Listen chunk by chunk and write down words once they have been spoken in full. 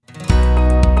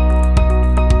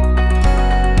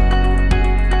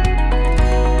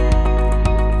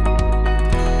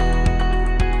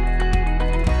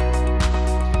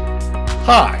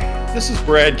Hi, this is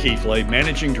Brad Keithley,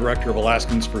 Managing Director of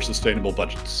Alaskans for Sustainable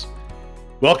Budgets.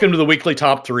 Welcome to the weekly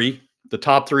Top 3, the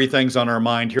top 3 things on our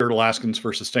mind here at Alaskans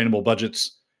for Sustainable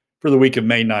Budgets for the week of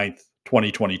May 9th,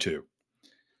 2022.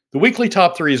 The weekly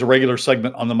Top 3 is a regular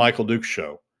segment on The Michael Dukes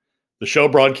Show. The show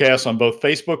broadcasts on both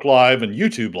Facebook Live and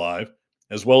YouTube Live,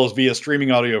 as well as via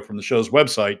streaming audio from the show's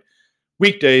website,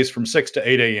 weekdays from 6 to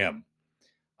 8 a.m.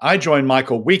 I join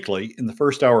Michael weekly in the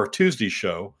first hour of Tuesday's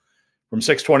show from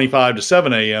 6:25 to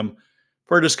 7 a.m.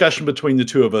 for a discussion between the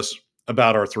two of us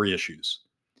about our 3 issues.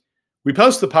 We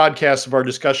post the podcast of our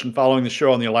discussion following the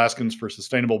show on the Alaskans for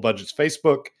Sustainable Budgets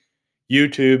Facebook,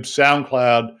 YouTube,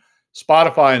 SoundCloud,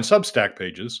 Spotify, and Substack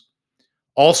pages,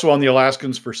 also on the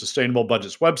Alaskans for Sustainable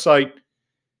Budgets website,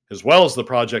 as well as the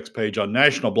project's page on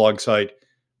national blog site,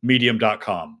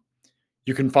 medium.com.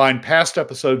 You can find past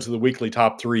episodes of the weekly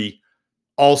Top 3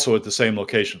 also at the same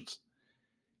locations.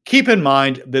 Keep in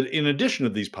mind that in addition to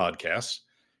these podcasts,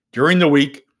 during the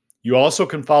week, you also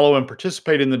can follow and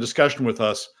participate in the discussion with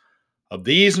us of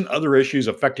these and other issues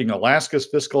affecting Alaska's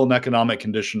fiscal and economic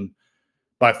condition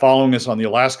by following us on the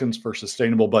Alaskans for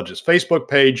Sustainable Budgets Facebook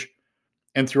page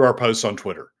and through our posts on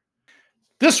Twitter.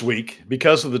 This week,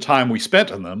 because of the time we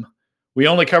spent on them, we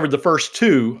only covered the first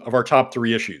 2 of our top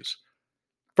 3 issues.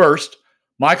 First,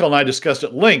 Michael and I discussed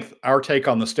at length our take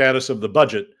on the status of the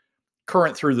budget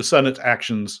current through the Senate's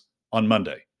actions on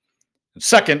Monday. And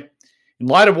second, in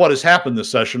light of what has happened this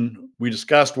session, we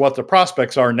discussed what the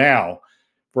prospects are now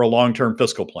for a long-term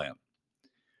fiscal plan.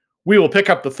 We will pick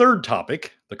up the third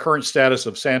topic, the current status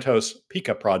of Santos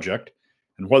Pikka project,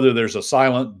 and whether there's a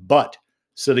silent but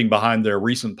sitting behind their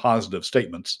recent positive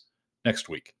statements next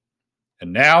week.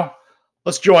 And now,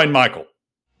 let's join Michael.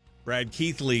 Brad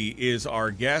Keithley is our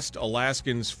guest,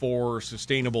 Alaskans for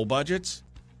Sustainable Budgets.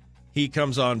 He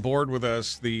comes on board with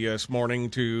us this morning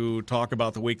to talk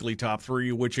about the weekly top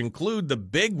 3, which include the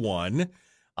big one.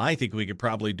 I think we could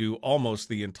probably do almost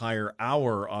the entire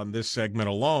hour on this segment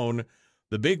alone.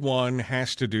 The big one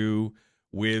has to do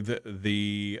with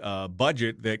the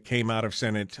budget that came out of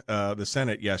the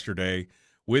Senate yesterday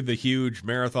with the huge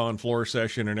marathon floor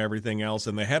session and everything else.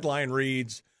 And the headline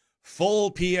reads, full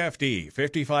PFD,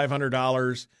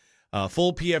 $5,500,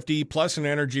 full PFD plus an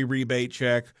energy rebate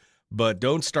check. But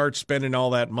don't start spending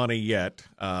all that money yet.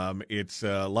 It's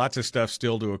lots of stuff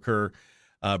still to occur.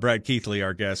 Brad Keithley,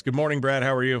 our guest. Good morning, Brad.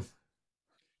 How are you?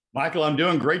 Michael, I'm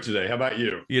doing great today. How about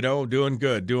you? Doing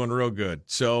good, doing real good.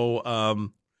 So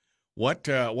what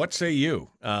say you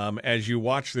as you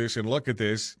watch this and look at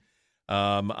this?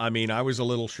 I was a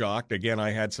little shocked. Again,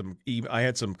 I had some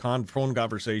phone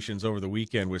conversations over the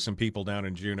weekend with some people down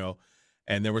in Juneau.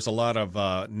 And there was a lot of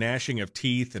gnashing of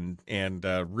teeth and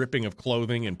ripping of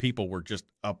clothing, and people were just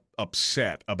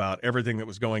upset about everything that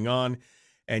was going on.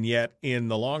 And yet, in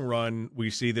the long run, we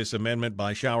see this amendment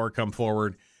by Shower come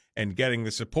forward and getting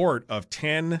the support of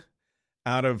 10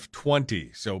 out of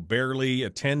 20, so barely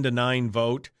a 10-9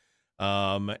 vote.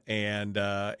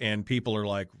 And people are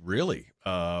like, really?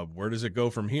 Where does it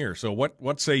go from here? So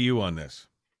what say you on this?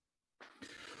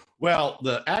 Well,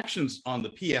 the actions on the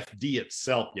PFD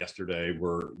itself yesterday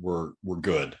were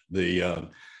good. The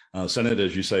Senate,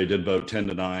 as you say, did vote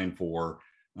 10-9 for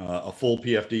a full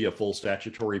PFD, a full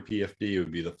statutory PFD. It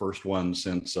would be the first one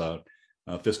since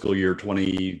fiscal year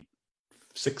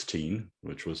 2016,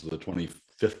 which was the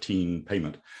 2015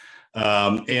 payment.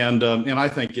 And I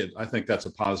think that's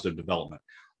a positive development.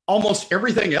 Almost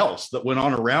everything else that went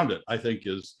on around it, I think,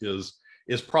 is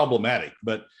problematic.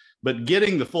 But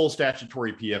getting the full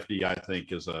statutory PFD, I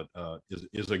think, is a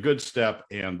good step,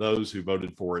 and those who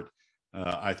voted for it,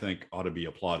 I think, ought to be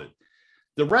applauded.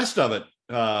 The rest of it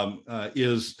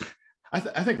is,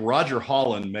 I think Roger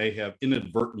Holland may have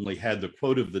inadvertently had the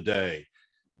quote of the day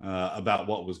about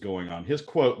what was going on. His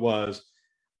quote was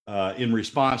in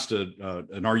response to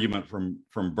an argument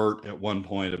from Bert at one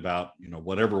point about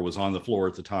whatever was on the floor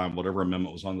at the time, whatever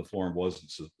amendment was on the floor and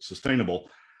wasn't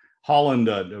sustainable.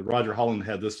 Roger Holland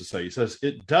had this to say. He says,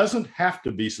 "It doesn't have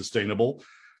to be sustainable.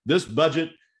 This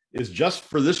budget is just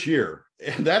for this year."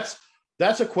 And that's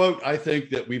a quote I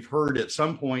think that we've heard at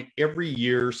some point every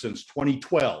year since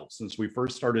 2012, since we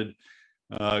first started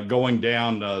going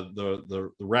down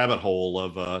the rabbit hole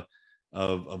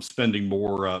of spending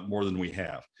more than we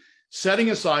have.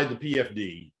 Setting aside the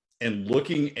PFD and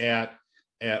looking at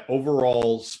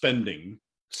overall spending,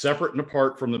 separate and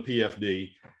apart from the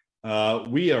PFD.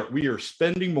 We are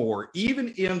spending more,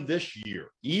 even in this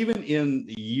year, even in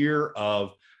the year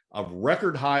of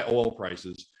record high oil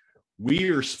prices. We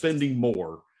are spending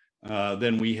more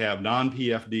than we have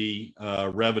non-PFD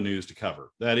revenues to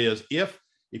cover. That is, if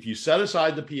you set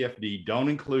aside the PFD, don't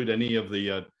include any of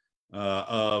the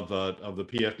of the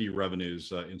PFD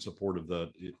revenues in support of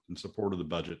the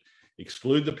budget.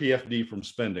 Exclude the PFD from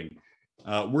spending.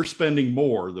 We're spending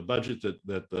more. The budget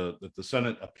that the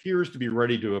Senate appears to be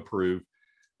ready to approve,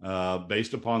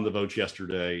 based upon the votes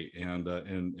yesterday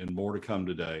and more to come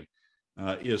today,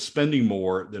 is spending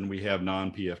more than we have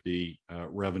non-PFD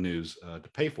revenues to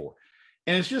pay for.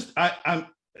 And it's just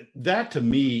that to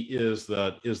me is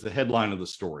the headline of the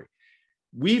story.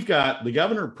 We've got the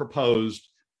governor proposed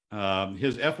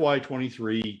his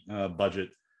FY23 budget,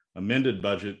 amended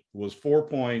budget, was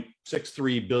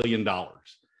 $4.63 billion.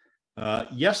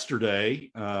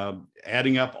 Yesterday,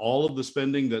 adding up all of the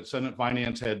spending that Senate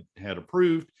Finance had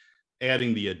approved,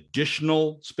 adding the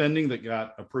additional spending that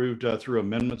got approved through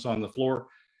amendments on the floor,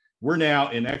 we're now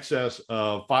in excess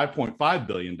of $5.5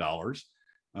 billion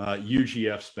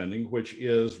UGF spending, which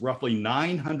is roughly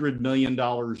 $900 million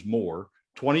more,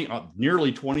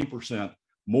 nearly 20%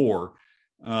 more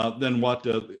than what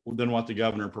the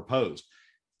governor proposed.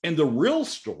 And the real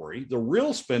story, the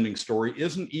real spending story,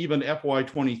 isn't even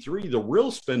FY23. The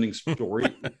real spending story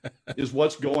is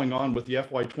what's going on with the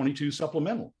FY22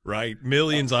 supplemental. Right.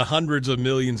 Millions, hundreds of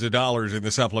millions of dollars in the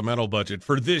supplemental budget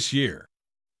for this year.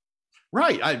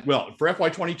 Right. Well, for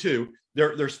FY22,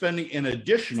 they're spending an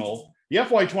additional. The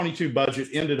FY22 budget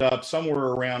ended up somewhere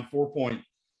around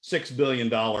 $4.6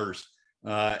 billion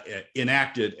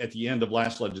enacted at the end of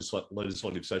last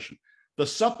legislative session. The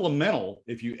supplemental,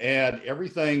 if you add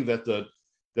everything that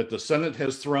the Senate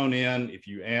has thrown in, if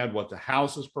you add what the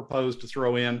House has proposed to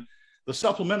throw in, the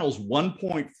supplemental is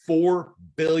 $1.4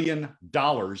 billion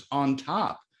on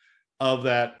top of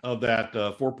that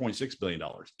 $4.6 billion.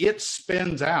 It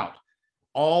spends out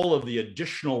all of the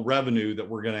additional revenue that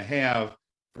we're going to have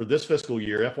for this fiscal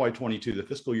year, FY22, the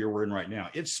fiscal year we're in right now.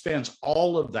 It spends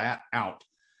all of that out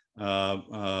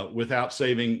without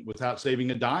saving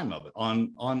a dime of it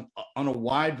on a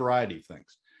wide variety of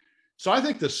things. So I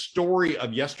think the story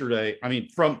of yesterday, I mean,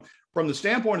 from the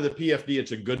standpoint of the PFD,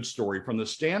 it's a good story. From the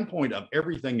standpoint of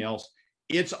everything else,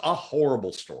 it's a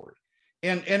horrible story.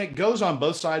 And it goes on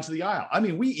both sides of the aisle. I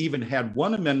mean, we even had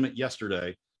one amendment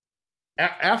yesterday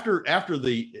after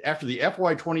the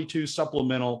FY22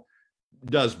 supplemental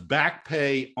does back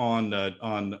pay on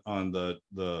the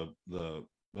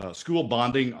school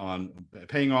bonding, on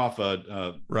paying off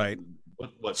right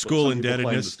what school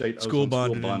indebtedness, school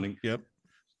bonding, yep,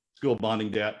 school bonding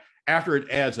debt. After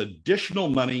it adds additional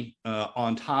money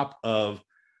on top of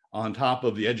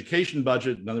the education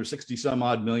budget, another 60 some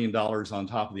odd million dollars on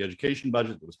top of the education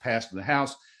budget that was passed in the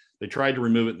House. They tried to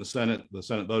remove it in the Senate. The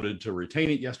Senate voted to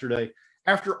retain it yesterday.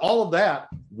 After all of that,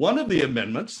 one of the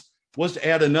amendments was to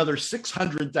add another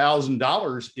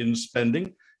 $600,000 in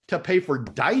spending to pay for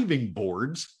diving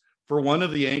boards for one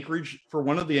of the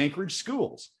Anchorage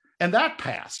schools, and that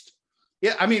passed.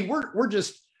 Yeah, I mean,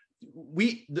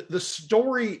 the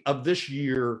story of this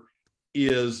year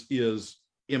is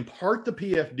in part the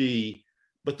PFD,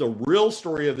 but the real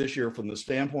story of this year from the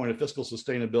standpoint of fiscal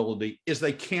sustainability is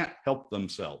they can't help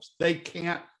themselves. They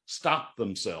can't stop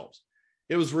themselves.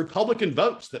 It was Republican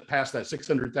votes that passed that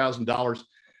 $600,000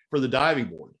 for the diving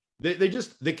board.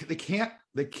 They can't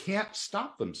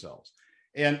stop themselves,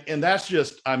 and that's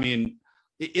just, I mean,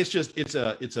 it's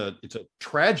a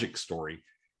tragic story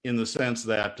in the sense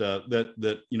that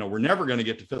we're never going to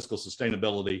get to fiscal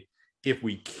sustainability if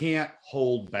we can't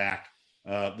hold back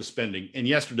the spending. And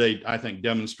yesterday, I think,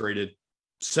 demonstrated,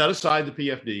 set aside the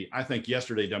PFD, I think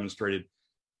yesterday demonstrated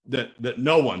that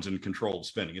no one's in control of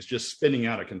spending. It's just spinning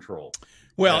out of control.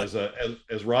 Well,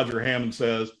 as Roger Hammond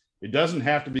says, it doesn't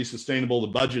have to be sustainable. The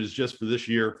budget is just for this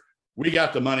year. We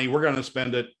got the money. We're going to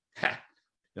spend it.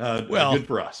 Good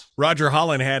for us. Roger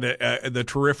Holland had the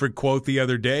terrific quote the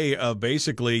other day of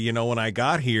basically, when I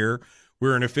got here,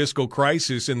 we're in a fiscal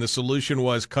crisis, and the solution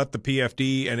was cut the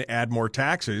PFD and add more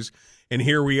taxes. And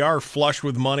here we are, flush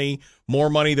with money,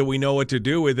 more money that we know what to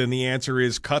do with, and the answer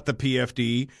is cut the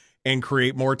PFD and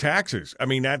create more taxes. I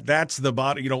mean, that's the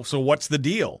bottom. So what's the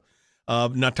deal?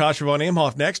 Natasha von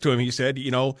Imhoff next to him, he said,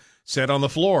 said on the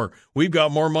floor, we've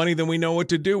got more money than we know what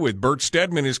to do with. Bert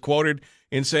Stedman is quoted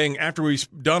in saying, after we've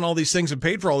done all these things and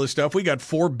paid for all this stuff, we got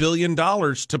 $4 billion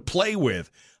to play with.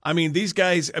 I mean, these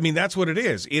guys, that's what it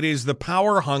is. It is the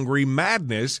power-hungry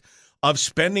madness of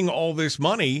spending all this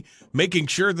money, making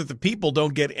sure that the people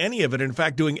don't get any of it. In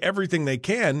fact, doing everything they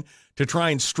can to try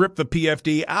and strip the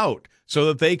PFD out so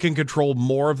that they can control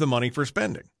more of the money for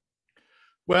spending.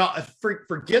 Well,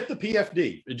 forget the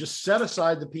PFD. Just set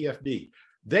aside the PFD.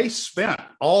 They spent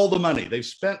all the money. They've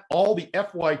spent all the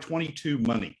FY22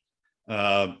 money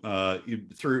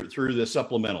through the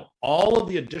supplemental. All of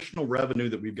the additional revenue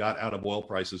that we've got out of oil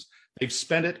prices, they've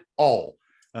spent it all.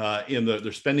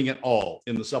 they're spending it all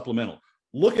in the supplemental.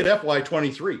 Look at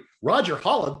FY23. Roger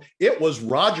Holland, it was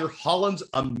Roger Holland's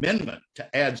amendment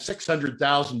to add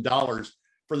 $600,000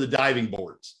 for the diving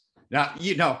boards. Now,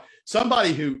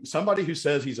 somebody who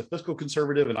says he's a fiscal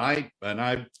conservative, and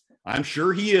I'm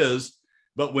sure he is,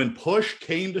 but when push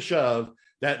came to shove,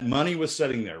 that money was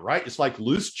sitting there, right? It's like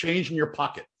loose change in your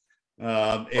pocket.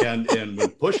 And when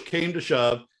push came to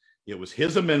shove, it was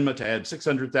his amendment to add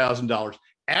 $600,000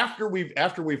 after we've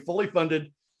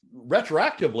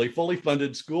retroactively fully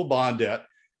funded school bond debt,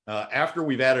 after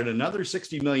we've added another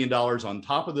 $60 million on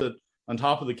top of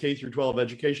the K through 12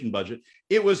 education budget.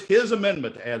 It was his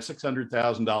amendment to add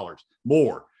 $600,000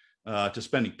 more to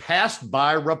spending, passed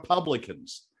by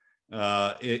Republicans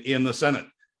in the Senate,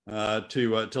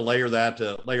 to layer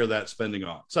that spending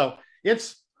on. So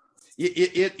it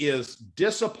is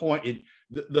disappointing.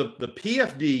 The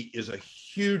PFD is a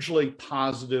hugely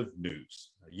positive news.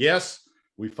 Yes,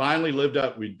 we finally lived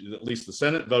up. At least the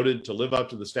Senate voted to live up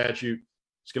to the statute.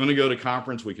 It's going to go to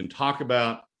conference. We can talk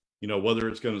about, whether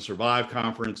it's going to survive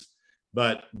conference,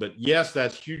 but yes,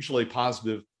 that's hugely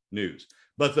positive news.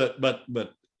 But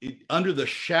under the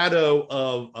shadow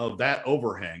of that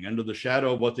overhang, under the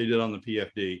shadow of what they did on the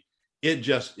PFD,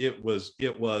 it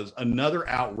was another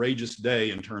outrageous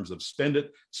day in terms of spend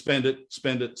it.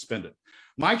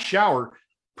 Mike Shower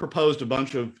proposed a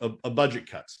bunch of budget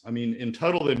cuts. I mean, in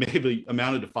total, they maybe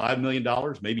amounted to $5 million,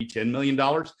 maybe $10 million.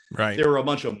 Right. There were a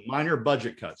bunch of minor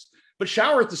budget cuts. But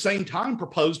Shower at the same time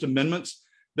proposed amendments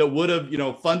that would have,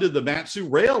 funded the Matsu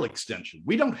rail extension.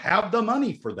 We don't have the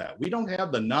money for that. We don't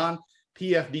have the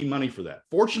non-PFD money for that.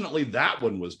 Fortunately, that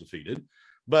one was defeated.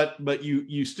 But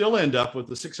you still end up with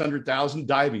the $600,000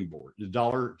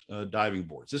 diving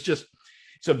boards.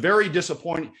 It's a very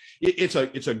disappointing.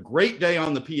 It's a great day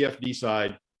on the PFD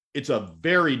side. It's a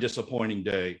very disappointing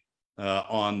day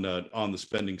on the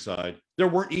spending side. There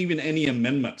weren't even any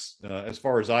amendments, as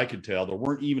far as I could tell. There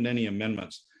weren't even any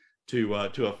amendments to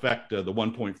affect the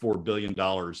 $1.4 billion in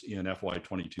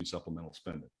FY22 supplemental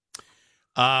spending.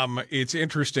 It's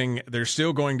interesting. There's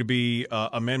still going to be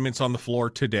amendments on the floor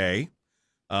today.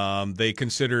 They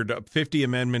considered 50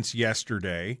 amendments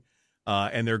yesterday.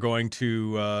 And they're going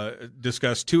to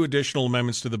discuss 2 additional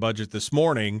amendments to the budget this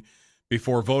morning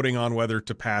before voting on whether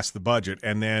to pass the budget.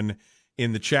 And then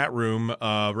in the chat room,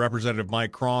 Representative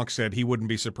Mike Cronk said he wouldn't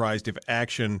be surprised if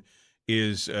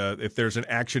if there's an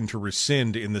action to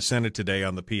rescind in the Senate today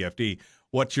on the PFD.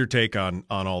 What's your take on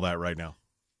all that right now?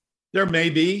 There may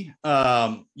be.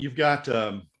 You've got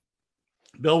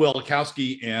Bill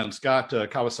Wielechowski and Scott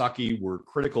Kawasaki were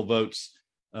critical votes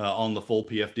on the full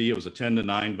PFD. It was a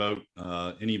 10-9 vote.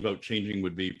 Any vote changing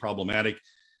would be problematic.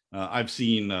 I've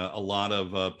seen a lot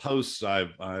of posts.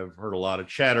 I've heard a lot of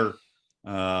chatter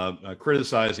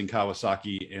criticizing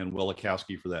Kawasaki and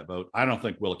Wielechowski for that vote. I don't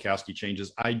think Wielechowski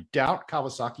changes. I doubt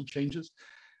Kawasaki changes.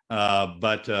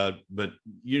 But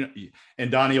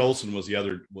and Donnie Olson was the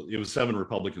other. Well, it was 7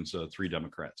 Republicans, 3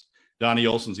 Democrats. Donnie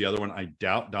Olson's the other one. I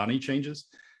doubt Donnie changes.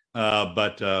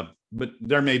 But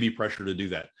there may be pressure to do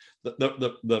that.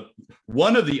 The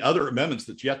one of the other amendments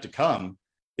that's yet to come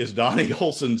is Donnie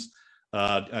Olson's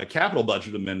capital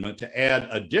budget amendment to add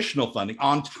additional funding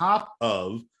on top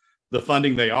of the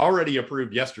funding they already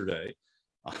approved yesterday,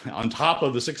 on top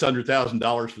of the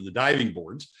 $600,000 for the diving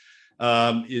boards,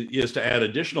 is to add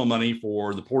additional money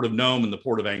for the Port of Nome and the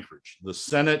Port of Anchorage. The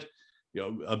Senate,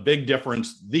 the big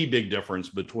difference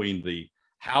between the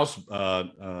House,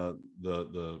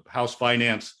 the House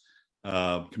Finance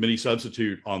Committee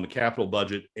substitute on the capital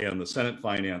budget and the Senate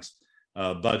Finance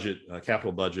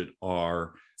capital budget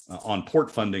are on port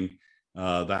funding.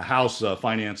 The House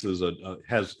finances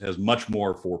has much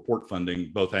more for port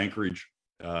funding, both Anchorage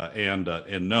and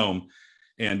Nome.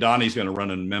 And Donnie's going to run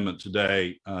an amendment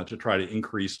today to try to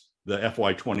increase the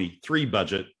FY23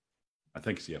 budget. I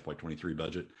think it's the FY23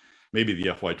 budget, maybe the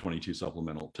FY22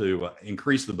 supplemental, to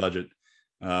increase the budget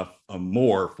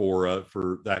more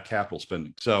for that capital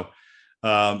spending. So,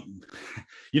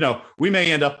 we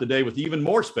may end up the day with even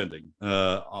more spending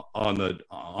on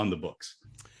the books.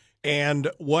 And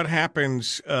what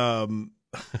happens?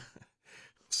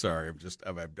 Sorry, I'm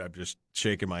just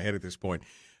shaking my head at this point.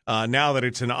 Now that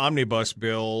it's an omnibus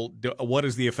bill, what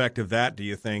is the effect of that, do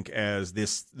you think, as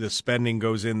the spending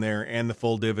goes in there and the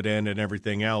full dividend and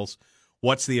everything else?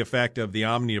 What's the effect of the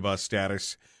omnibus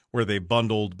status, where they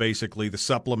bundled basically the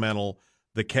supplemental,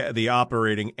 the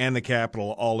operating, and the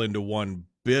capital all into one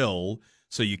bill,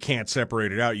 so you can't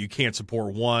separate it out? You can't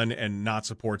support one and not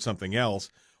support something else.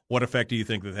 What effect do you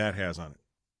think that has on it?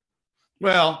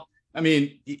 Well, I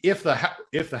mean, if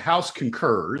the House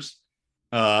concurs,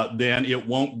 then it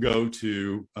won't go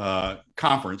to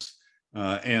conference,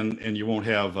 and you won't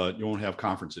have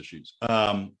conference issues,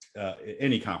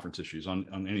 any conference issues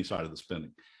on any side of the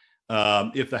spending.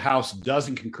 If the House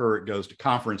doesn't concur, it goes to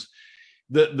conference.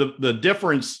 The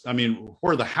difference, I mean,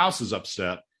 where the House is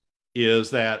upset is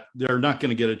that they're not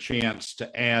going to get a chance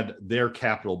to add their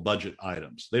capital budget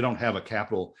items. They don't have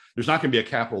there's not going to be a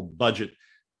capital budget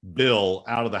bill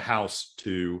out of the House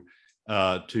to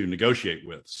negotiate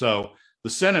with. So the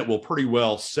Senate will pretty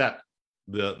well set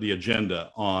the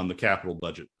agenda on the capital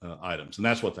budget items, and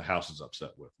that's what the House is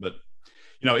upset with. But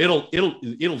it'll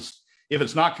if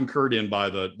it's not concurred in by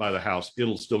the House,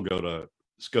 it'll still go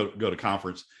to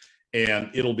conference,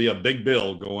 and it'll be a big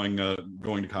bill going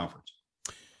to conference.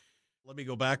 Let me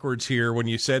go backwards here. When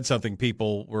you said something,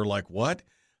 people were like, what?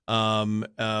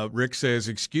 Rick says,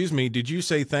 excuse me, did you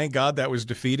say thank God that was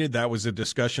defeated? That was a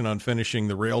discussion on finishing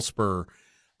the rail spur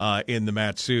in the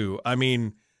Mat-Su. I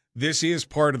mean, this is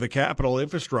part of the capital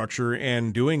infrastructure,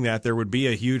 and doing that, there would be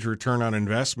a huge return on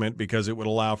investment because it would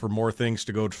allow for more things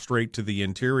to go straight to the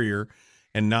interior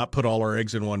and not put all our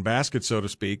eggs in one basket, so to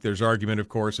speak. There's argument, of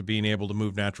course, of being able to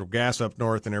move natural gas up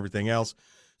north and everything else.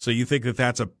 So you think that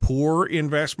that's a poor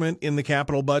investment in the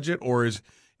capital budget, or is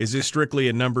this strictly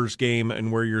a numbers game,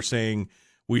 and where you're saying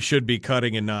we should be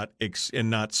cutting and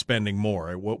not spending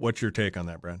more? What's your take on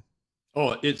that, Brad?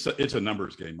 Oh, it's a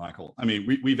numbers game, Michael. I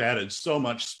mean, we've added so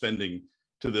much spending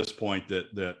to this point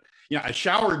that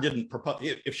Shower didn't propose.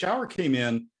 If Shower came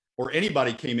in, or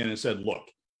anybody came in and said, look,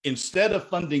 instead of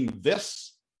funding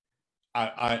this,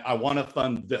 I want to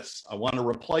fund this. I want to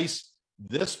replace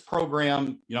this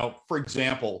program, for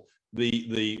example,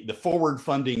 the forward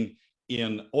funding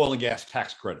in oil and gas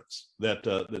tax credits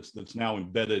that's now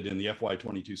embedded in the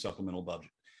FY22 supplemental budget.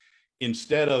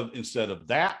 Instead of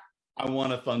that, I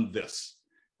want to fund this,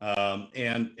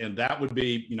 and that would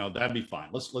be that'd be fine.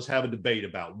 Let's have a debate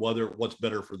about what's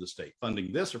better for the state,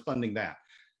 funding this or funding that.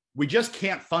 We just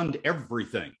can't fund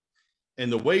everything,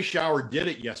 and the way Shower did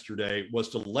it yesterday was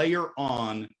to layer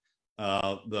on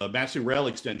the Mat-Su rail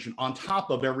extension on top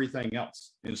of everything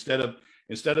else. Instead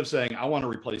of saying I want to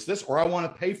replace this or I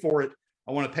want to pay for it,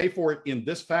 in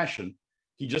this fashion,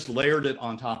 he just layered it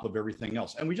on top of everything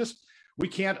else, and we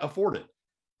can't afford it.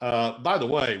 By the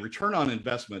way, return on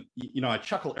investment. I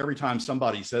chuckle every time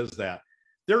somebody says that.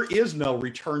 There is no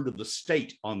return to the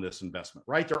state on this investment,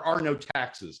 right? There are no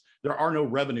taxes. There are no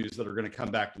revenues that are going to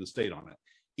come back to the state on it.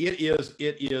 It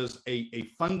is a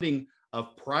funding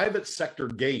of private sector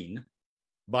gain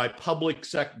by public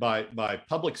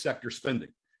sector spending,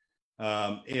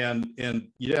 and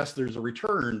yes, there's a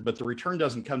return, but the return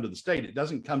doesn't come to the state. It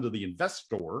doesn't come to the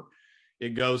investor. It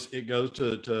goes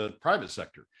to private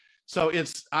sector. So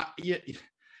it's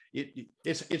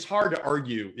hard to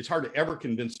argue. It's hard to ever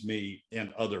convince me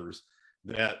and others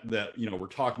that we're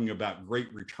talking about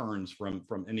great returns from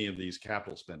any of these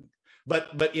capital spending.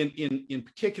 But in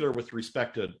particular, with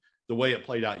respect to the way it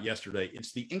played out yesterday,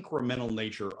 it's the incremental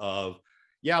nature of,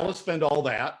 let's spend all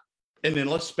that, and then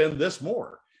let's spend this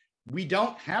more. We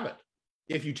don't have it.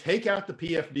 If you take out the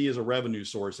PFD as a revenue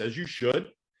source, as you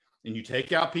should, and you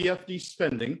take out PFD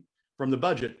spending from the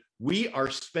budget, we are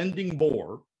spending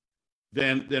more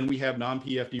than we have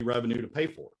non-PFD revenue to pay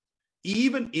for,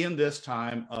 even in this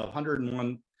time of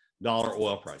 $101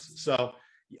 oil prices. So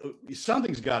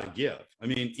something's got to give. I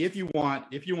mean, if you want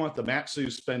the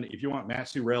Mat-Su spending, if you want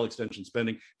Mat-Su rail extension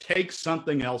spending, take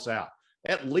something else out.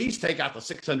 At least take out the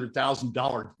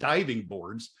 $600,000 diving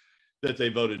boards that they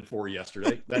voted for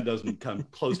yesterday. That doesn't come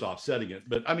close to offsetting it,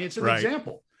 but I mean, it's an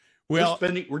example. Well,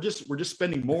 we're just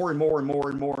spending more and more and more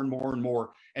and more and more and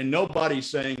more, and nobody's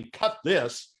saying cut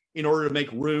this in order to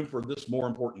make room for this more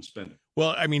important spending.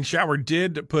 Well, I mean, Shower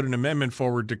did put an amendment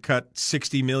forward to cut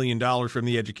 $60 million from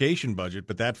the education budget,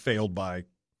 but that failed by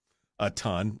a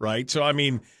ton, right? So, I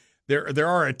mean, there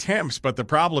are attempts, but the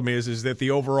problem is that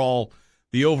the overall,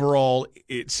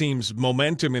 it seems,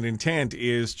 momentum and intent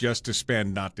is just to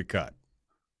spend, not to cut.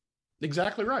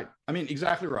 Exactly right. I mean,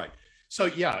 exactly right. So,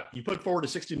 yeah, you put forward a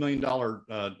 $60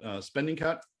 million spending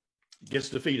cut, gets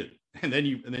defeated, and then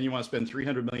you want to spend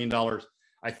 $300 million.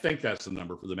 I think that's the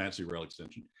number for the Mat-Su rail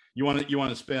extension. You want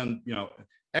to spend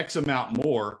X amount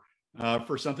more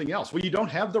for something else. Well, you don't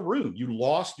have the room. You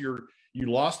lost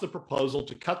the proposal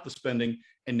to cut the spending,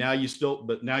 and now you still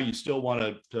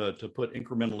want to put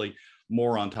incrementally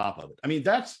more on top of it. I mean,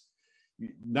 that's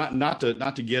not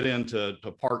to get into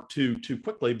part two too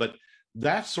quickly, but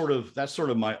that's sort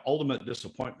of my ultimate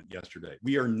disappointment yesterday.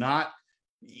 We are not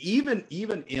even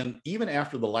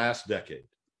after the last decade,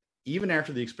 even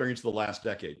after the experience of the last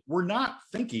decade, we're not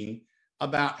thinking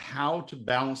about how to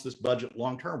balance this budget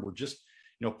long term. We're just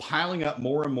piling up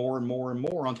more and more and more and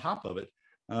more on top of it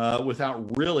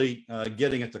without really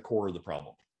getting at the core of the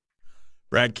problem.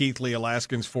 Brad Keithley,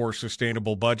 Alaskans for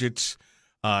Sustainable Budgets,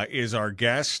 is our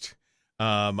guest.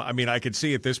 I could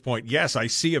see at this point, yes, I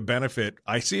see a benefit.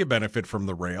 I see a benefit from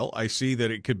the rail. I see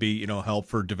that it could be, help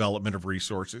for development of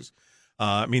resources.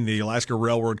 The Alaska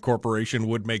Railroad Corporation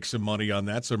would make some money on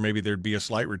that, so maybe there'd be a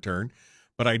slight return.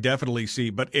 But I definitely see.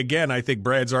 But again, I think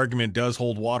Brad's argument does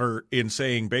hold water in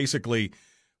saying basically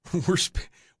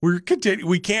we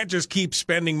can't just keep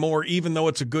spending more, even though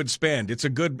it's a good spend. It's a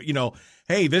good,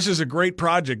 hey, this is a great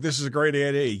project. This is a great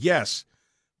idea. Yes,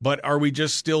 but are we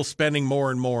just still spending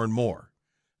more and more and more?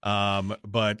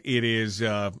 But it is,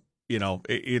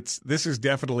 this is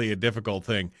definitely a difficult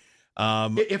thing.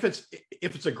 If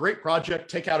it's a great project,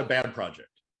 take out a bad project.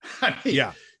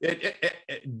 Yeah,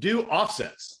 do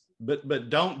offsets. But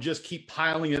don't just keep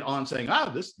piling it on, saying,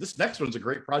 this next one's a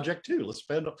great project too. Let's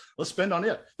spend on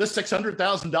it. This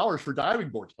 $600,000 for diving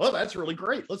boards. Oh, that's really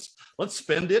great. Let's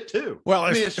spend it too.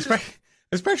 Well,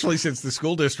 especially since the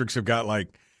school districts have got the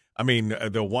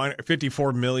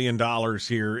 $54 million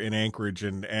here in Anchorage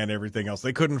and everything else.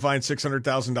 They couldn't find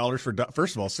 $600,000 for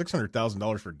first of all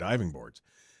 $600,000 for diving boards.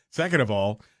 Second of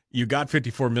all, you got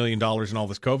 $54 million in all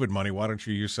this COVID money. Why don't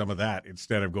you use some of that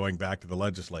instead of going back to the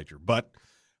legislature? But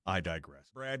I digress.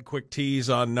 Brad, quick tease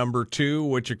on number 2,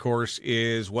 which, of course,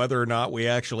 is whether or not we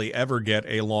actually ever get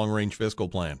a long-range fiscal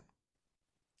plan.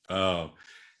 Oh,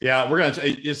 yeah, we're going to.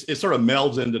 It sort of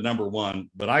melds into number 1,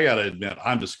 but I got to admit,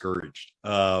 I'm discouraged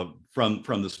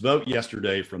from this vote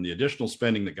yesterday, from the additional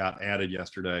spending that got added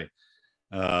yesterday.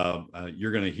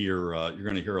 You're going to hear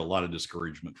a lot of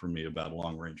discouragement from me about a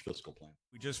long-range fiscal plan.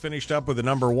 We just finished up with the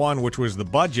number 1, which was the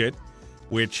budget.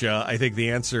 Which I think the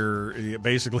answer,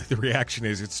 basically the reaction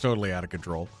is it's totally out of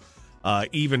control.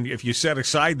 Even if you set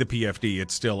aside the PFD,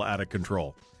 it's still out of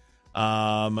control.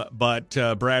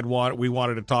 But Brad, we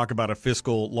wanted to talk about a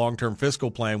long-term fiscal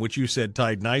plan, which you said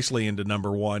tied nicely into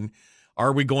number 1.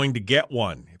 Are we going to get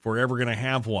one? If we're ever going to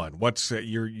have one,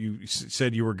 you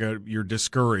said you're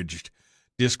discouraged,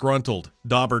 disgruntled,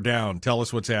 dauber down. Tell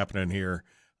us what's happening here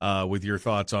with your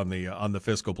thoughts on the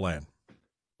fiscal plan.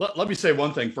 Let me say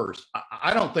one thing first.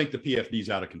 I don't think the PFD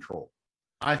is out of control.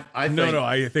 I think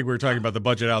I think we were talking about the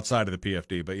budget outside of the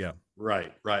PFD, but yeah.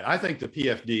 Right. I think the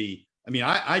PFD,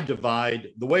 I divide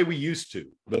the way we used to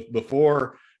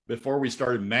before we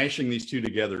started mashing these two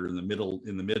together in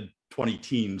the mid 20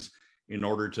 teens in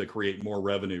order to create more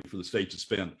revenue for the state to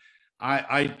spend.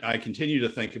 I continue to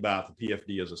think about the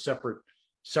PFD as a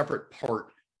separate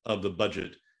part of the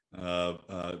budget,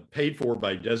 paid for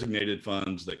by designated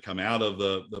funds that come out of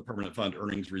the permanent fund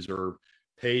earnings reserve,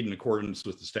 paid in accordance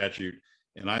with the statute.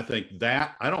 And I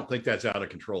don't think that's out of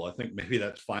control. I think maybe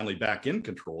that's finally back in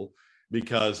control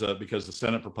because the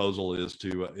Senate proposal is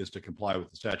to comply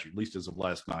with the statute, at least as of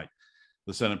last night.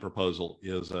 The Senate proposal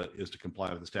is to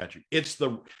comply with the statute.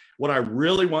 What I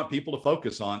really want people to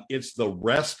focus on. It's the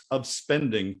rest of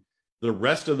spending, the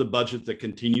rest of the budget that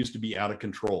continues to be out of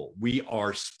control. We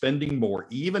are spending more,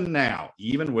 even now,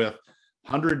 even with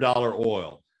 $100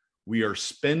 oil. We are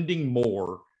spending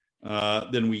more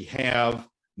than we have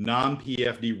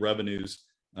non-PFD revenues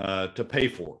to pay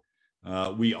for.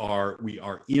 We are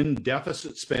in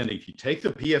deficit spending. If you take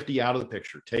the PFD out of the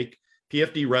picture, take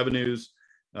PFD revenues,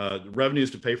 the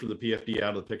revenues to pay for the PFD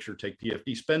out of the picture, take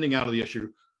PFD spending out of the issue,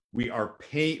 we are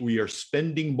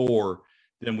spending more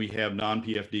than we have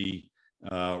non-PFD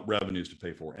revenues to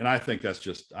pay for. And I think that's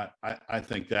just, I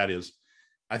think that is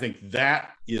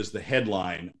the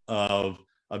headline of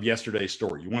yesterday's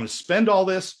story. You want to spend all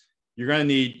this, you're going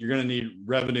to need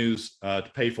revenues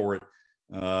to pay for it,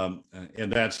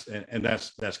 and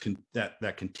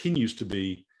that continues to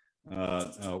be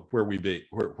where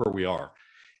we are.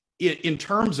 In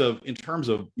terms of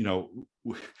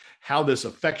how this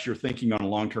affects your thinking on a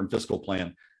long-term fiscal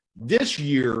plan, this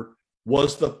year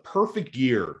was the perfect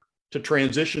year to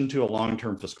transition to a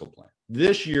long-term fiscal plan.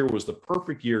 This year was the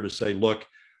perfect year to say, look,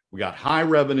 we got high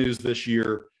revenues this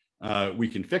year. We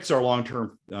can fix our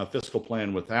long-term fiscal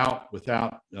plan without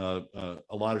a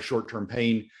lot of short-term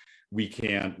pain. We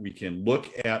can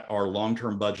look at our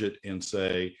long-term budget and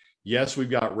say, yes, we've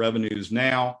got revenues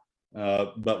now,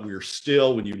 but we're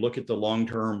still, when you look at the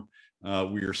long-term,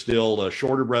 we are still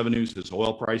short of revenues as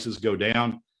oil prices go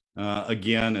down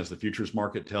again, as the futures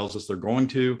market tells us they're going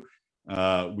to.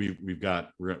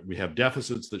 We have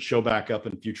deficits that show back up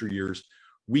in future years.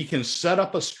 We can set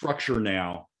up a structure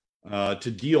now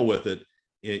to deal with it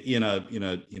in a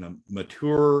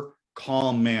mature,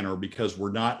 calm manner, because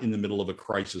we're not in the middle of a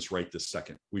crisis right this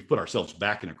second. We've put ourselves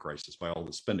back in a crisis by all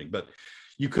this spending. But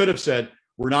you could have said,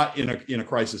 we're not in a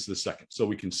crisis this second. So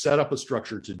we can set up a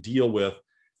structure to deal with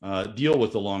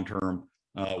the long term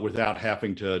without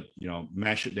having to,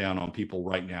 mash it down on people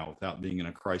right now, without being in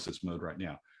a crisis mode right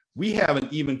now. We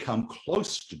haven't even come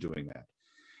close to doing that.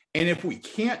 And if we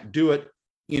can't do it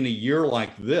in a year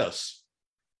like this,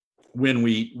 when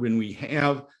we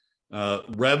have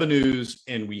revenues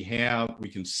and we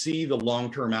can see the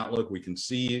long-term outlook, we can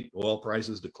see oil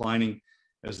prices declining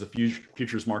as the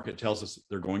futures market tells us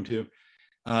they're going to.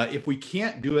 If we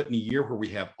can't do it in a year where we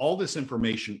have all this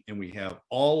information and we have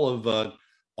all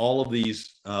of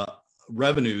these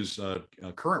revenues,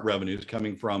 current revenues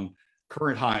coming from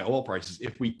current high oil prices,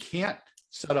 if we can't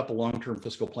set up a long-term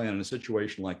fiscal plan in a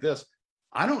situation like this,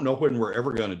 I don't know when we're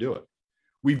ever going to do it.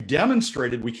 We've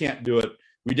demonstrated we can't do it.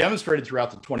 We demonstrated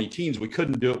throughout the 2010s we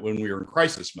couldn't do it when we were in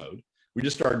crisis mode. We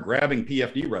just started grabbing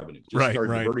PFD revenues,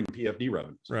 diverting PFD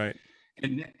revenues. Right.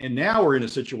 And now we're in a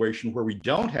situation where we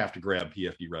don't have to grab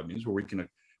PFD revenues, where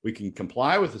we can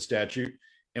comply with the statute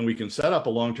and we can set up a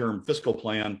long-term fiscal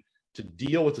plan to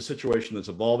deal with the situation that's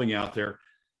evolving out there.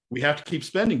 We have to keep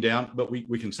spending down, but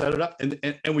we can set it up, and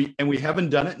we haven't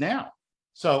done it now.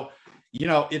 So,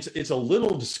 it's a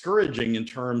little discouraging in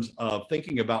terms of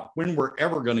thinking about when we're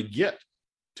ever going to get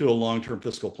to a long-term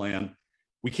fiscal plan.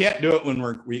 We can't do it when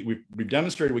we've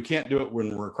demonstrated we can't do it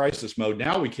when we're in crisis mode.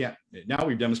 Now we've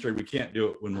demonstrated we can't do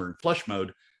it when we're in flush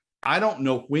mode. I don't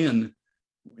know when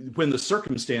the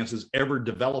circumstances ever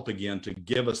develop again to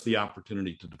give us the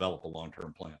opportunity to develop a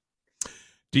long-term plan.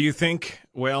 Do you think,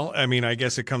 well, I mean, I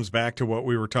guess it comes back to what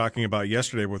we were talking about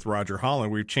yesterday with Roger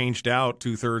Holland. We've changed out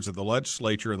 2/3 of the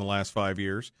legislature in the last 5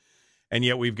 years, and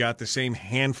yet we've got the same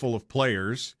handful of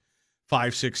players,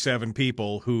 5, 6, 7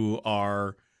 people who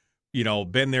are,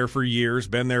 been there for years,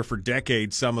 been there for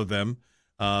decades, some of them.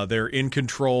 They're in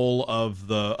control of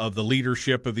the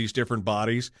leadership of these different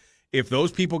bodies. If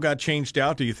those people got changed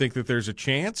out, do you think that there's a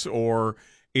chance, or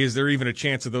is there even a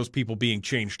chance of those people being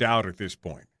changed out at this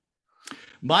point?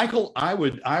 Michael, I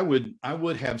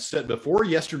would have said before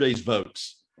yesterday's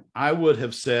votes, I would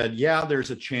have said, yeah,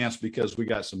 there's a chance because we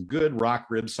got some good rock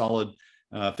rib solid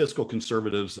fiscal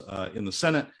conservatives in the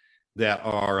Senate that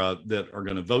are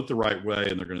going to vote the right way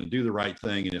and they're going to do the right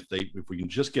thing. And if we can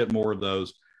just get more of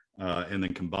those and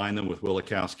then combine them with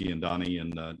Wielechowski and Donnie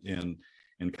and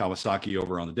Kawasaki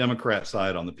over on the Democrat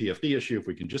side on the PFD issue, if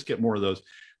we can just get more of those,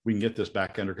 we can get this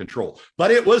back under control. But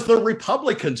it was the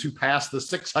Republicans who passed the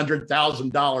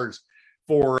 $600,000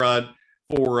 for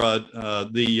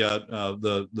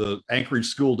the Anchorage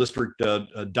School District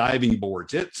diving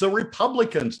boards. It's the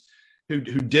Republicans who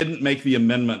didn't make the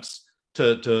amendments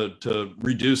to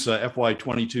reduce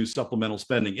FY22 supplemental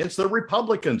spending. It's the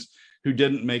Republicans who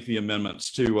didn't make the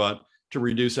amendments to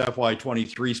reduce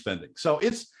FY23 spending. So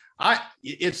it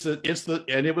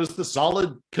was the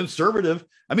solid conservative.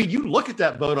 I mean, you look at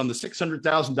that vote on the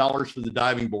 $600,000 for the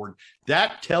diving board.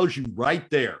 That tells you right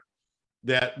there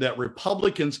that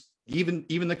Republicans, even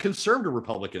the conservative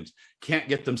Republicans, can't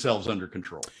get themselves under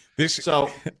control. This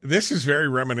is very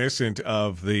reminiscent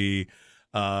of the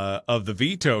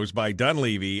vetoes by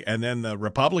Dunleavy, and then the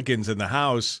Republicans in the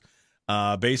House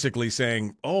basically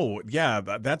saying, "Oh, yeah,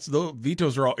 that's the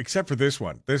vetoes are all except for this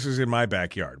one. This is in my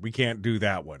backyard. We can't do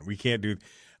that one. We can't do."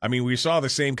 I mean, we saw the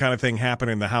same kind of thing happen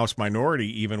in the House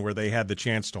minority, even where they had the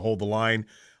chance to hold the line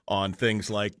on things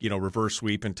like reverse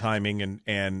sweep and timing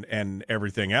and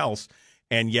everything else,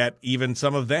 and yet even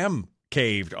some of them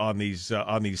caved on these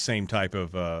same type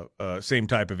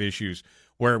of issues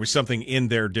where it was something in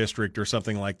their district or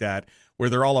something like that,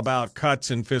 where they're all about cuts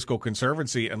and fiscal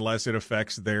conservancy unless it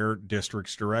affects their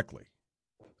districts directly.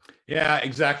 Yeah,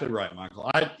 exactly right, Michael.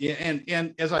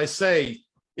 And as I say,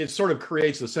 it sort of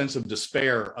creates a sense of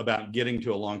despair about getting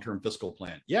to a long-term fiscal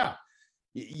plan. Yeah,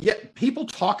 people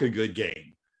talk a good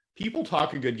game. People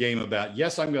talk a good game about,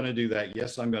 yes, I'm going to do that.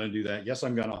 Yes, I'm going to do that. Yes,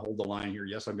 I'm going to hold the line here.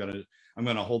 Yes, I'm going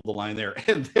to hold the line there.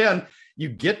 And then you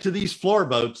get to these floor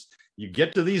votes, you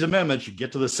get to these amendments, you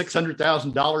get to the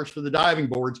 $600,000 for the diving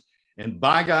boards, and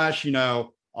by gosh,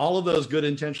 all of those good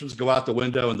intentions go out the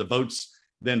window, and the votes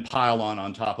then pile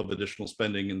on top of additional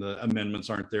spending, and the amendments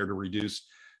aren't there to reduce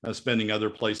spending other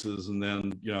places, and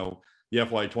then the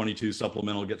FY22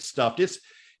 supplemental gets stuffed.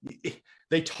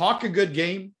 They talk a good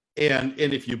game, and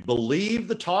if you believe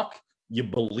the talk, you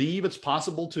believe it's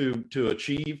possible to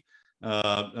achieve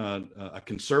a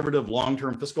conservative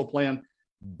long-term fiscal plan,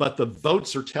 but the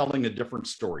votes are telling a different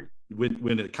story.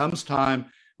 When it comes time,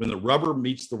 when the rubber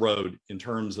meets the road in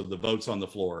terms of the votes on the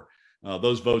floor,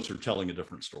 those votes are telling a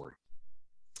different story.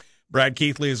 Brad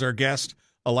Keithley is our guest.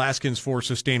 Alaskans for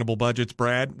Sustainable Budgets.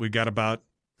 Brad, we got about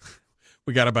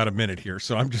a minute here,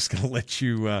 so I'm just going to let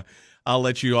you I'll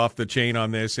let you off the chain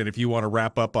on this. And if you want to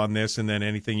wrap up on this and then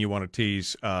anything you want to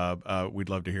tease, we'd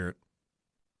love to hear it.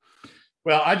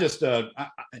 Well,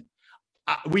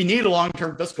 we need a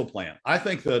long-term fiscal plan. I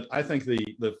think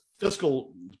the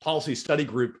fiscal policy study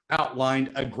group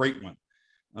outlined a great one.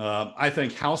 I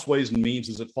think House Ways and Means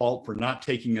is at fault for not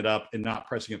taking it up and not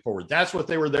pressing it forward. That's what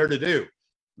they were there to do.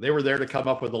 They were there to come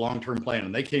up with a long-term plan,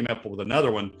 and they came up with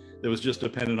another one that was just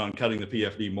dependent on cutting the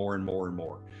PFD more and more and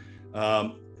more.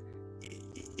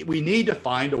 We need to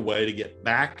find a way to get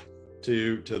back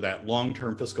to that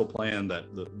long-term fiscal plan,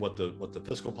 what the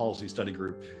fiscal policy study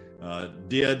group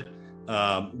did.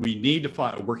 We need to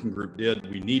find a working group did.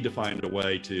 We need to find a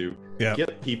way to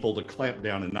get people to clamp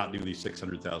down and not do these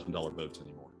 $600,000 votes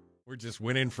anymore. We're just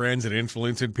winning friends and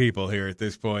influencing people here at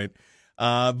this point.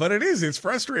 But it's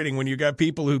frustrating when you got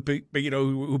people who beat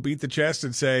the chest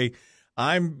and say,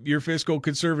 I'm your fiscal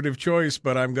conservative choice,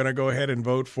 but I'm going to go ahead and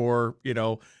vote for,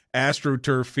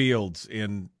 AstroTurf Fields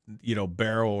in,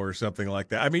 Barrow or something like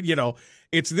that. I mean,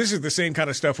 this is the same kind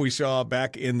of stuff we saw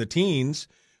back in the teens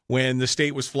when the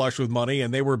state was flush with money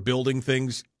and they were building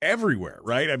things everywhere,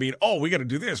 right? I mean, we got to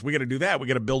do this, we got to do that, we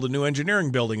got to build a new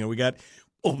engineering building, and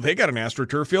they got an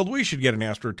AstroTurf field, we should get an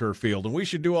AstroTurf field, and we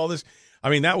should do all this. I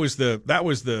mean, that was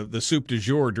the soup du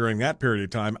jour during that period of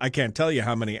time. I can't tell you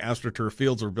how many AstroTurf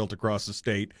fields were built across the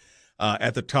state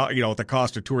at the top, at the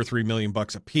cost of $2 or $3 million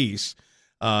a piece.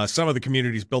 Some of the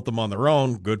communities built them on their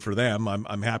own. Good for them.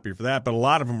 I'm happy for that. But a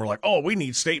lot of them were like, we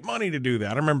need state money to do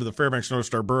that. I remember the Fairbanks North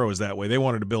Star Borough was that way. They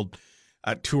wanted to build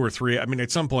 2 or 3. I mean, at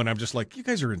some point, I'm just like, you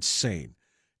guys are insane,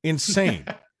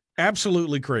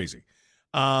 absolutely crazy.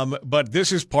 But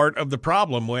this is part of the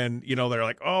problem when, they're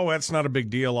like, that's not a big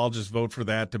deal. I'll just vote for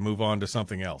that to move on to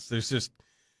something else.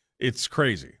 It's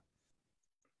crazy.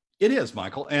 It is,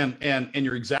 Michael. And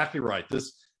you're exactly right.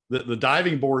 The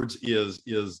diving boards is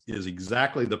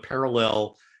exactly the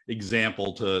parallel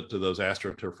example to those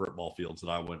AstroTurf football fields that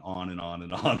I went on and on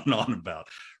and on and on about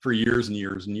for years and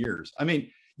years and years. I mean,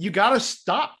 you got to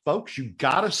stop, folks. You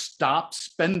got to stop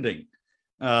spending,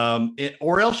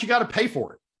 or else you got to pay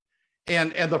for it.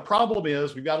 And the problem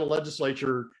is we've got a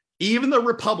legislature, even the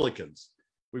Republicans,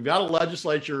 we've got a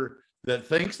legislature that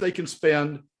thinks they can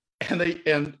spend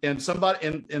and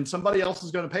somebody else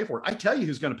is going to pay for it. I tell you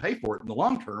who's going to pay for it in the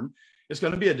long term is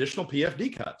going to be additional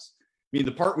PFD cuts. I mean,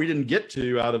 the part we didn't get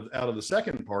to out of the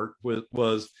second part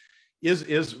was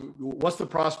what's the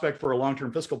prospect for a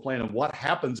long-term fiscal plan and what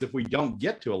happens if we don't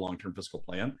get to a long-term fiscal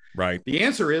plan? Right. The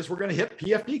answer is we're going to hit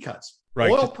PFD cuts. Right.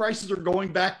 Oil prices are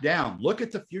going back down. Look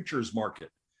at the futures market.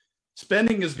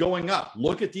 Spending is going up.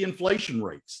 Look at the inflation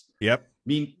rates. Yep. I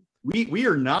mean, we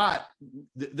are not,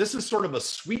 this is sort of a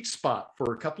sweet spot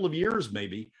for a couple of years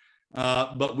maybe,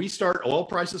 but oil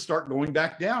prices start going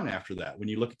back down after that. When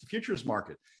you look at the futures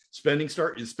market, spending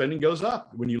goes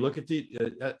up. When you look at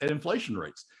at inflation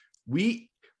rates, we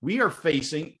are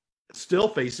still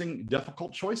facing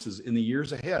difficult choices in the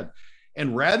years ahead.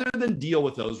 And rather than deal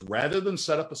with those, rather than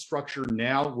set up a structure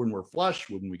now when we're flush,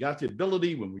 when we got the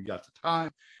ability, when we got the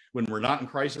time, when we're not in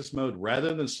crisis mode,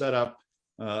 rather than set up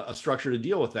a structure to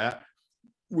deal with that,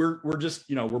 we're just,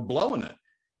 we're blowing it.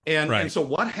 And so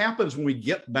what happens when we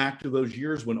get back to those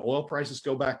years when oil prices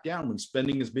go back down, when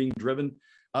spending is being driven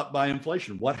up by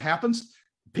inflation? What happens?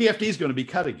 PFD is going to be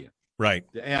cut again. Right.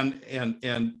 And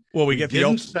well, we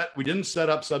didn't set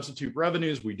up substitute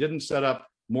revenues. We didn't set up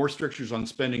more strictures on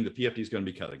spending. The PFD is going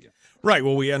to be cut again. Right.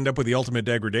 Well, we end up with the ultimate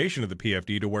degradation of the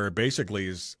PFD to where it basically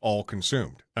is all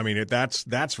consumed. I mean,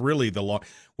 that's really the law.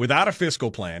 Without a fiscal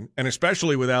plan, and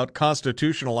especially without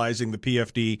constitutionalizing the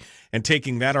PFD and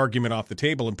taking that argument off the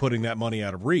table and putting that money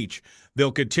out of reach,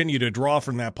 they'll continue to draw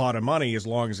from that pot of money as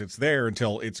long as it's there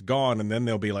until it's gone, and then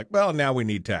they'll be like, well, now we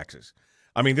need taxes.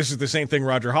 I mean, this is the same thing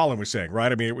Roger Holland was saying,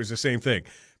 right? I mean, it was the same thing.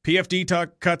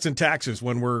 PFD cuts and taxes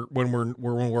when we're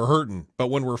hurting, but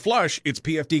when we're flush, it's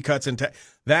PFD cuts and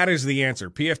that is the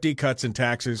answer. PFD cuts and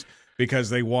taxes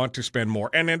because they want to spend more,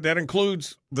 and that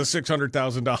includes the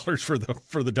 $600,000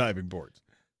 for the diving boards,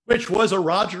 which was a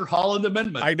Roger Holland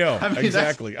amendment. I know,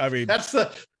 exactly. That's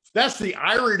the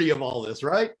irony of all this,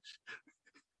 right?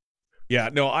 Yeah,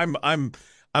 no, I'm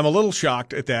a little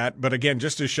shocked at that, but again,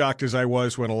 just as shocked as I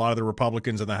was when a lot of the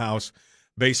Republicans in the House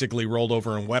basically rolled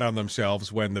over and wet on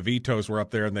themselves when the vetoes were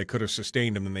up there and they could have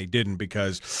sustained them and they didn't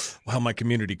because, well, my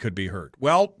community could be hurt.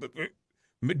 Well,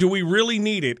 do we really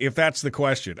need it if that's the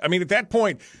question? I mean, at that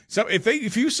point, so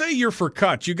if you say you're for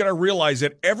cuts, you got to realize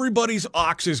that everybody's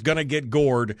ox is going to get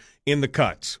gored in the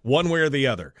cuts one way or the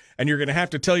other. And you're going to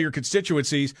have to tell your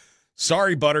constituencies,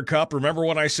 sorry, Buttercup, remember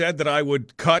when I said that I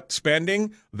would cut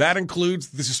spending? That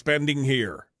includes the spending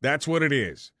here. That's what it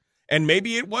is. And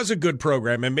maybe it was a good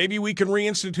program, and maybe we can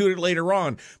reinstitute it later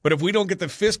on. But if we don't get the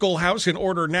fiscal house in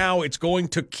order now, it's going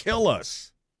to kill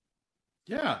us.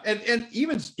 Yeah, and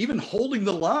even holding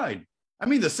the line. I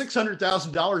mean, the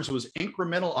 $600,000 was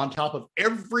incremental on top of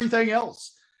everything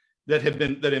else that had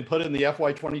been put in the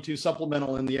FY22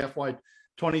 supplemental and the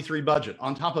FY23 budget,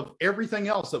 on top of everything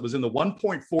else that was in the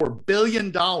 $1.4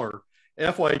 billion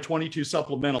FY22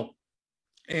 supplemental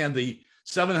and the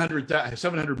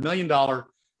 $700 million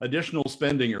additional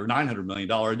spending, or $900 million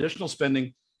additional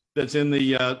spending that's in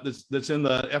the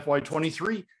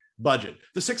FY23 budget.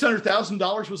 The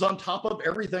 $600,000 was on top of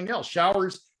everything else.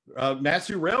 Showers,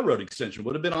 Matsu Railroad extension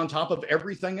would have been on top of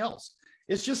everything else.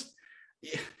 It's just,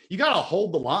 you got to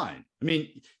hold the line. I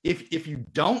mean, if you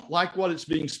don't like what it's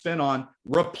being spent on,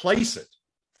 replace it.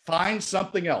 Find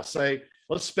something else. Say,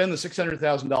 let's spend the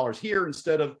 $600,000 here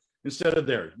instead of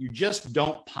there. You just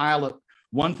don't pile it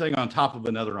one thing on top of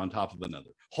another on top of another.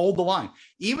 Hold the line.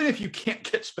 Even if you can't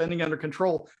get spending under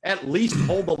control, at least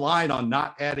hold the line on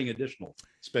not adding additional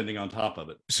spending on top of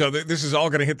it. So this is all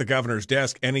going to hit the governor's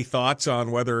desk. Any thoughts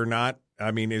on whether or not,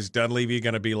 I mean, is Dunleavy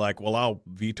going to be like, well, I'll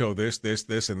veto this,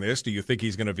 and this? Do you think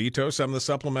he's going to veto some of the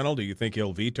supplemental? Do you think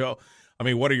he'll veto? I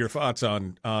mean, what are your thoughts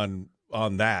on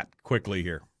that quickly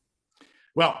here?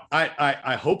 Well,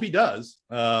 I hope he does.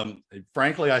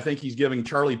 Frankly, I think he's giving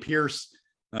Charlie Pierce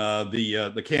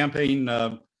the campaign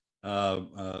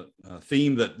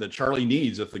theme that Charlie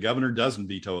needs if the governor doesn't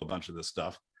veto a bunch of this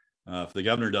stuff. If the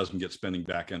governor doesn't get spending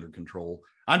back under control,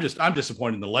 I'm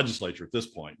disappointed in the legislature at this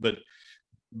point.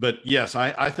 But yes,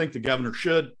 I think the governor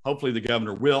should. Hopefully, the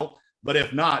governor will. But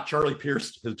if not, Charlie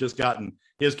Pierce has just gotten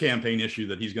his campaign issue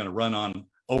that he's going to run on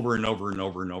over and over and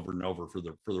over and over and over for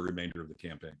the remainder of the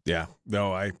campaign. Yeah,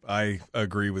 no, I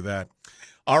agree with that.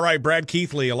 All right, Brad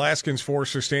Keithley, Alaskans for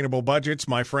Sustainable Budgets.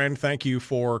 My friend, thank you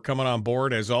for coming on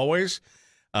board as always.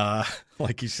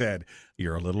 Like you said,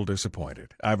 you're a little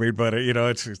disappointed. I mean, but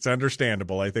it's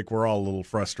understandable. I think we're all a little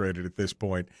frustrated at this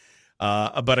point.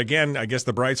 But again, I guess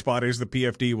the bright spot is the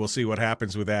PFD. We'll see what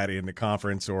happens with that in the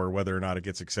conference, or whether or not it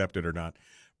gets accepted or not.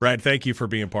 Brad, thank you for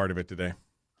being part of it today.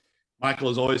 Michael,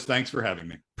 as always, thanks for having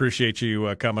me. Appreciate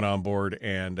you coming on board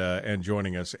and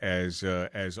joining us as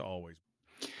always.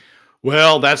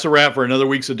 Well, that's a wrap for another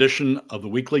week's edition of the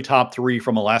weekly top 3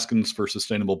 from Alaskans for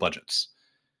Sustainable Budgets.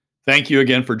 Thank you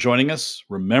again for joining us.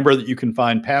 Remember that you can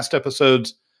find past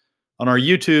episodes on our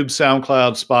YouTube,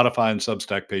 SoundCloud, Spotify, and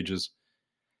Substack pages,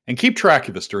 and keep track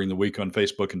of us during the week on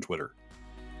Facebook and Twitter.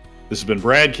 This has been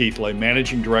Brad Keithley,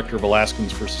 Managing Director of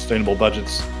Alaskans for Sustainable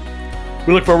Budgets.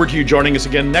 We look forward to you joining us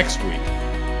again next week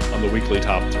on the weekly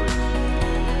top 3.